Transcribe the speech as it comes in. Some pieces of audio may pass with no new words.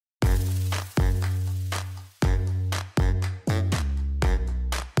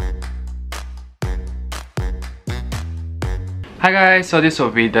Hi guys, so this will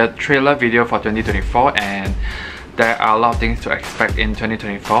be the trailer video for 2024 and there are a lot of things to expect in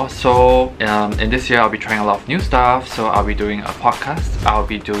 2024. So in this year I'll be trying a lot of new stuff. So I'll be doing a podcast, I'll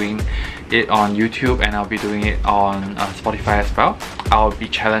be doing it on YouTube, and I'll be doing it on Spotify as well. I'll be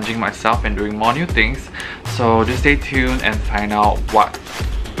challenging myself and doing more new things. So just stay tuned and find out what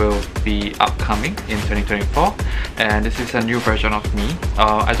will be upcoming in 2024. And this is a new version of me.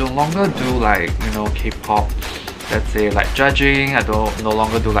 I no longer do like, K-pop, let's say like judging. I no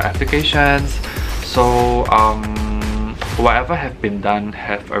longer do like applications. So whatever have been done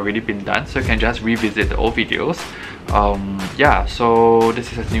have already been done, so you can just revisit the old videos. Yeah, so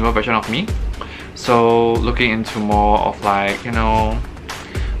this is a newer version of me. So looking into more of like,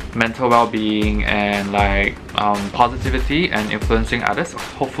 mental well-being and like positivity and influencing others,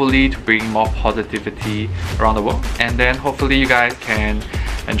 hopefully to bring more positivity around the world, and then hopefully you guys can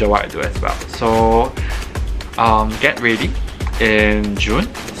enjoy what I do as well. So get ready in June.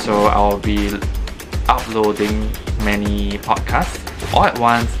 So I'll be uploading many podcasts all at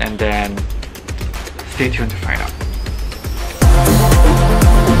once, and then stay tuned to find out.